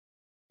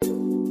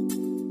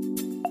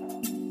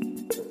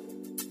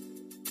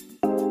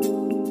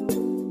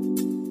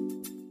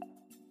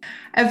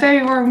A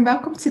very warm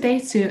welcome today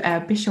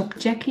to Bishop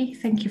Jackie.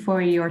 Thank you for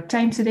your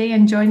time today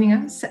and joining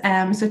us.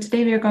 So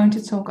today we are going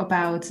to talk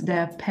about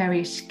the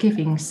parish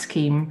giving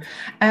scheme.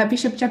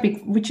 Bishop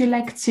Jackie, would you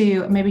like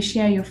to maybe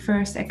share your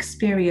first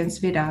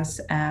experience with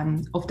us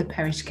of the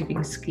parish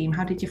giving scheme?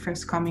 How did you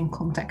first come in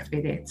contact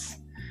with it?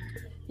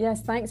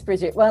 Yes, thanks,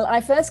 Bridget. Well,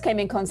 I first came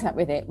in contact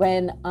with it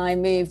when I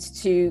moved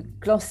to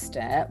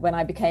Gloucester, when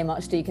I became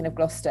Archdeacon of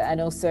Gloucester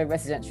and also a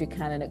residentiary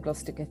canon at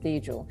Gloucester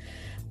Cathedral.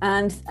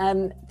 And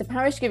the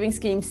parish giving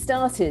scheme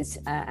started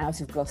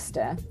out of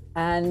Gloucester.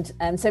 And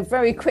so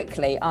very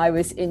quickly I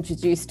was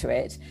introduced to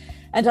it.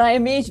 And I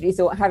immediately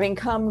thought, having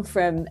come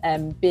from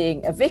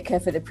being a vicar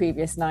for the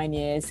previous 9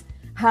 years,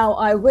 how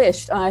I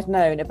wished I had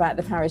known about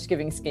the parish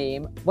giving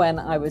scheme when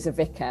I was a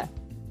vicar.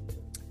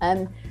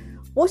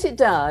 What it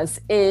does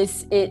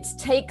is it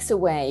takes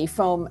away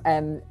from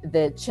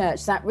the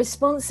church that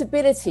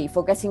responsibility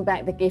for getting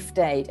back the gift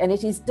aid, and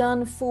it is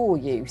done for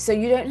you. So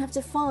you don't have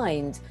to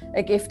find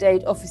a gift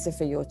aid officer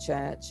for your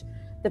church.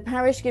 The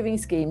parish giving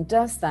scheme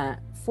does that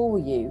for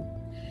you.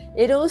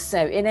 It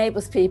also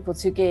enables people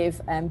to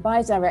give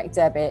by direct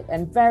debit,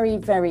 and very,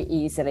 very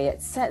easily.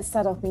 It sets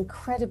that up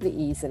incredibly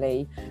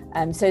easily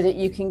so that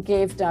you can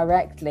give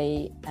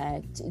directly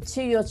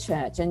to your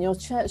church, and your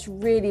church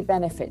really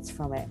benefits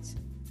from it.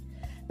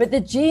 But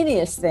the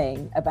genius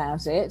thing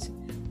about it,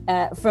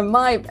 from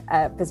my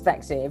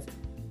perspective,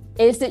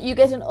 is that you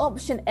get an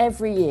option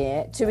every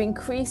year to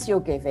increase your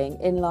giving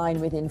in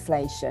line with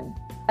inflation.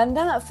 And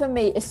that for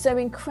me is so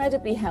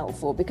incredibly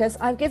helpful, because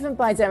I've given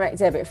by direct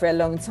debit for a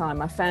long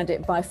time. I found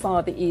it by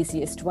far the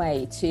easiest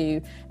way to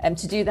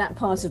do that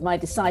part of my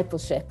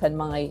discipleship and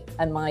my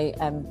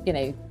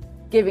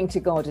giving to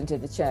God and to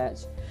the church.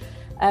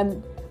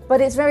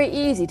 But it's very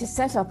easy to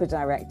set up a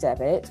direct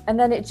debit and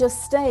then it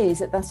just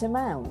stays at that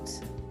amount.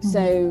 Mm-hmm.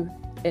 So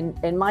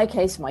in my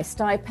case, my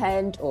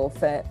stipend, or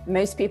for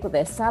most people,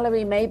 their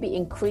salary may be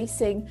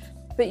increasing,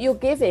 but your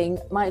giving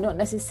might not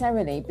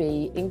necessarily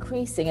be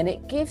increasing, and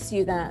it gives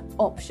you that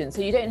option.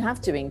 So you don't have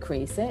to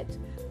increase it,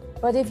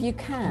 but if you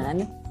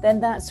can,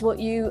 then that's what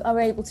you are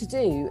able to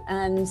do.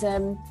 And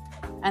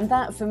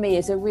that for me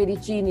is a really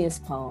genius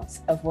part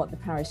of what the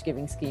parish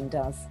giving scheme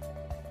does.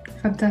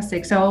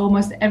 Fantastic. So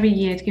almost every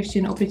year it gives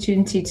you an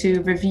opportunity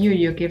to review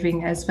your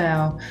giving as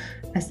well,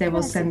 as they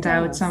will send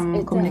out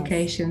some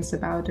communications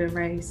about the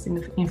rise in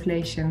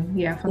inflation.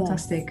 Yeah,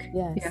 fantastic.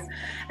 Yes. Yeah.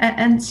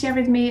 And share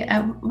with me,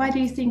 why do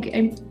you think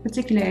in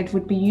particular it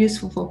would be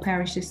useful for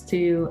parishes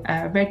to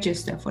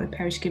register for the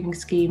parish giving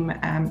scheme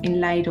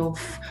in light of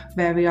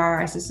where we are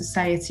as a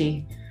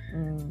society?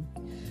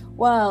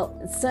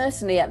 Well,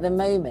 certainly at the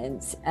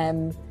moment,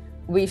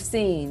 we've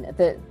seen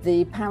that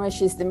the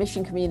parishes, the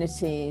mission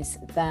communities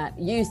that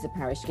use the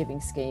parish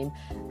giving scheme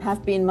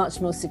have been much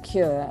more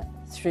secure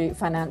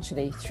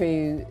financially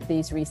through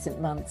these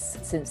recent months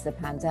since the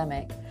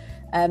pandemic.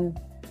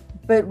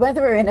 But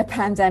whether we're in a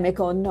pandemic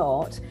or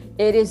not,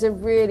 it is a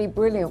really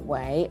brilliant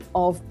way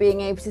of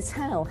being able to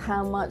tell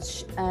how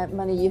much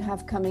money you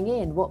have coming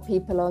in, what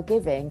people are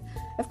giving.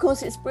 Of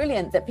course, it's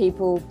brilliant that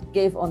people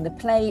give on the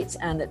plate,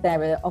 and that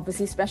there are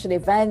obviously special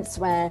events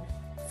where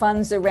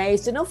funds are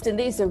raised, and often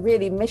these are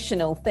really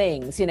missional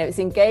things. It's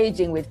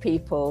engaging with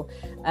people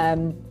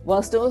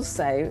whilst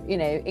also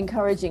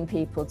encouraging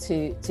people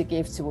to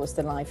give towards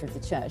the life of the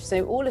church.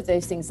 So all of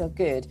those things are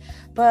good,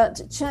 but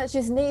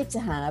churches need to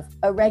have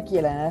a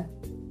regular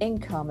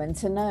income and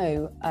to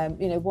know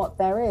what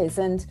there is,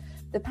 and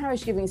the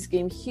parish giving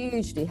scheme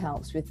hugely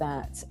helps with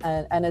that.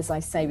 And as I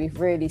say, we've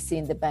really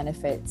seen the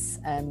benefits.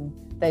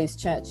 Those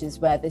churches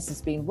where this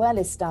has been well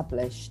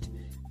established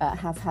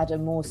have had a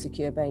more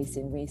secure base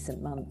in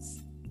recent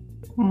months.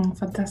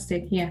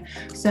 Fantastic. Yeah.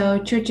 So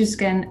churches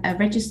can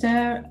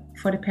register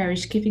for the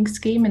parish giving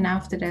scheme, and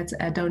after that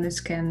donors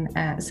can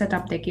set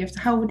up their gift.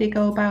 How would they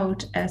go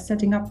about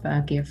setting up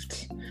a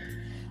gift?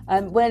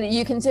 Well,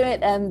 you can do it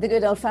the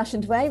good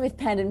old-fashioned way with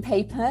pen and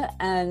paper,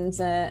 and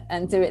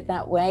do it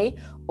that way,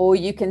 or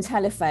you can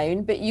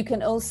telephone, but you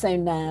can also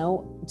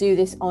now do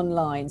this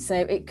online. So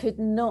it could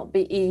not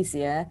be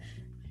easier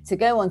to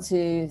go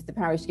onto the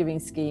parish giving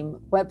scheme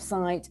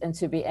website and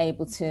to be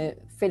able to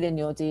fill in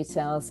your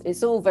details.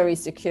 It's all very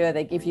secure.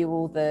 They give you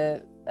all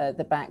the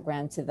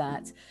background to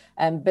that,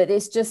 but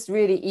it's just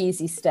really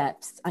easy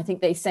steps. I think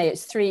they say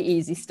it's 3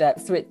 easy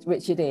steps,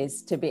 which it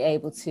is, to be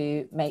able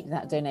to make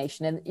that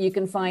donation. And you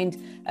can find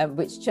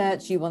which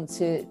church you want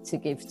to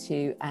give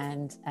to,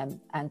 and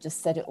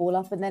just set it all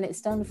up, and then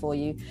it's done for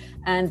you.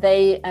 And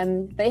they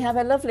have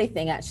a lovely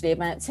thing actually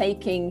about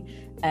taking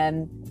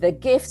the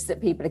gifts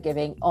that people are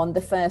giving on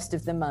the first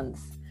of the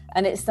month,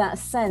 and it's that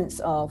sense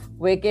of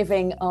we're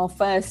giving our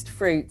first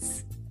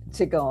fruits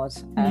to God,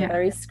 a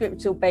very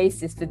scriptural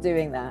basis for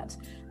doing that.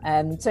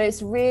 So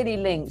it's really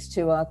linked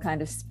to our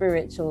kind of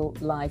spiritual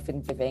life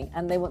and giving,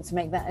 and they want to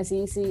make that as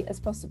easy as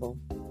possible.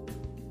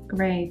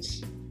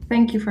 Great.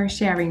 Thank you for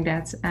sharing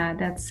that.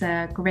 That's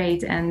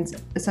great, and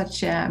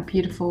such a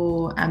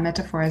beautiful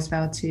metaphor as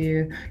well,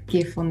 to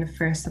give on the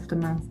first of the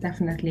month,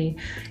 definitely.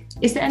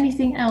 Is there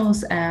anything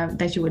else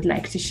that you would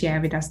like to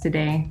share with us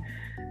today?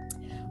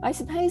 I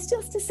suppose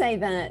just to say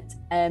that,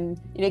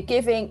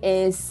 giving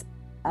is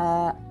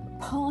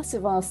part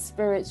of our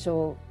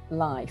spiritual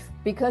life,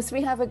 because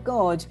we have a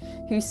God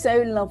who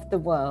so loved the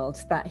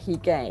world that he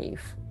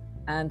gave,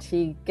 and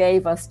he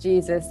gave us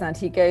Jesus, and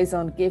he goes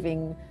on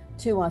giving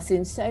to us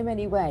in so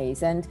many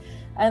ways. And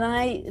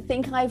I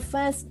think I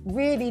first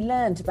really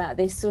learned about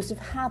this sort of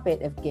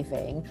habit of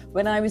giving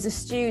when I was a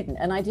student,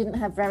 and I didn't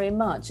have very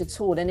much at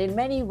all. And in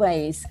many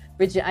ways,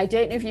 Bridget, I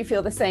don't know if you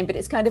feel the same, but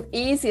it's kind of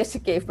easier to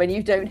give when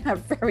you don't have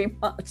very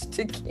much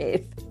to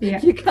give.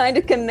 Yeah. You kind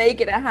of can make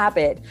it a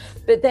habit.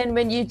 But then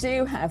when you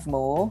do have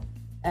more,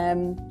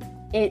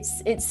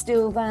 it's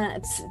still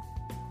that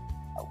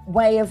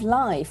way of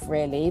life,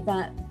 really.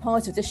 That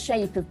part of the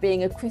shape of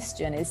being a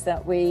Christian is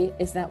that we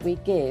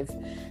give.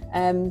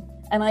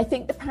 And I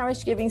think the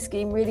parish giving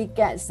scheme really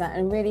gets that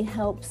and really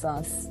helps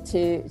us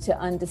to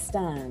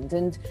understand.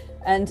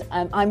 And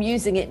I'm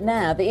using it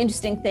now. The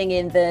interesting thing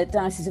in the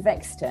Diocese of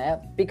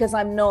Exeter, because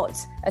I'm not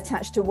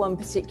attached to one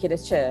particular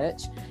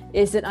church,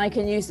 is that I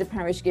can use the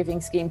parish giving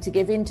scheme to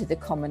give into the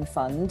common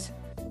fund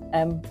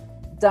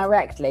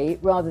directly,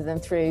 rather than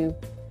through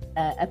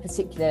a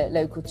particular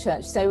local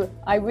church. So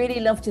I really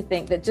love to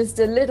think that just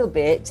a little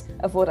bit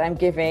of what I'm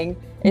giving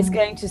is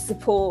going to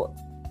support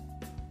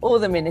all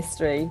the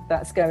ministry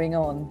that's going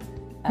on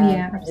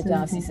in the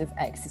Diocese of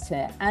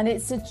Exeter. And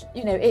it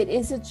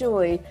is a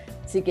joy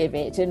to give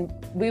it. And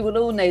we will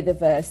all know the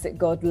verse that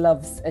God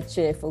loves a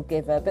cheerful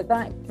giver, but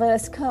that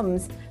verse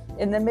comes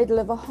in the middle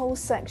of a whole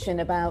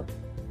section about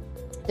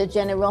the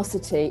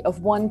generosity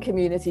of one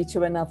community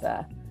to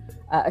another,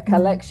 a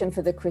collection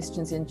for the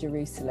Christians in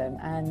Jerusalem.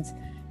 And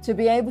to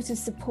be able to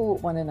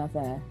support one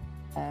another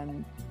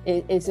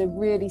is a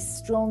really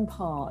strong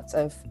part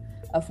of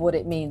what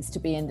it means to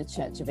be in the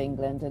Church of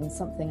England, and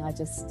something I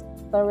just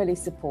thoroughly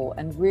support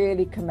and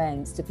really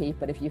commend to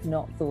people, if you've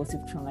not thought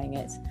of trying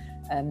it,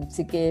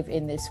 to give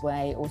in this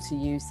way or to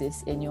use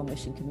this in your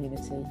mission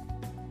community.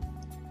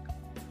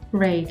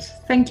 Great.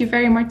 Thank you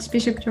very much,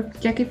 Bishop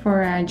Jackie,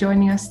 for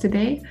joining us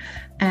today.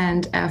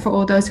 And for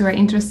all those who are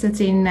interested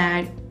in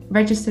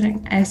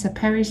registering as a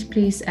parish,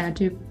 please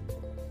do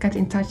get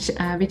in touch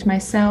with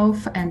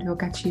myself, and we'll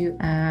get you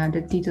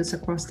the details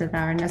across that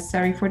are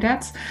necessary for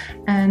that.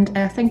 And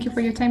thank you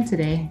for your time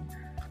today.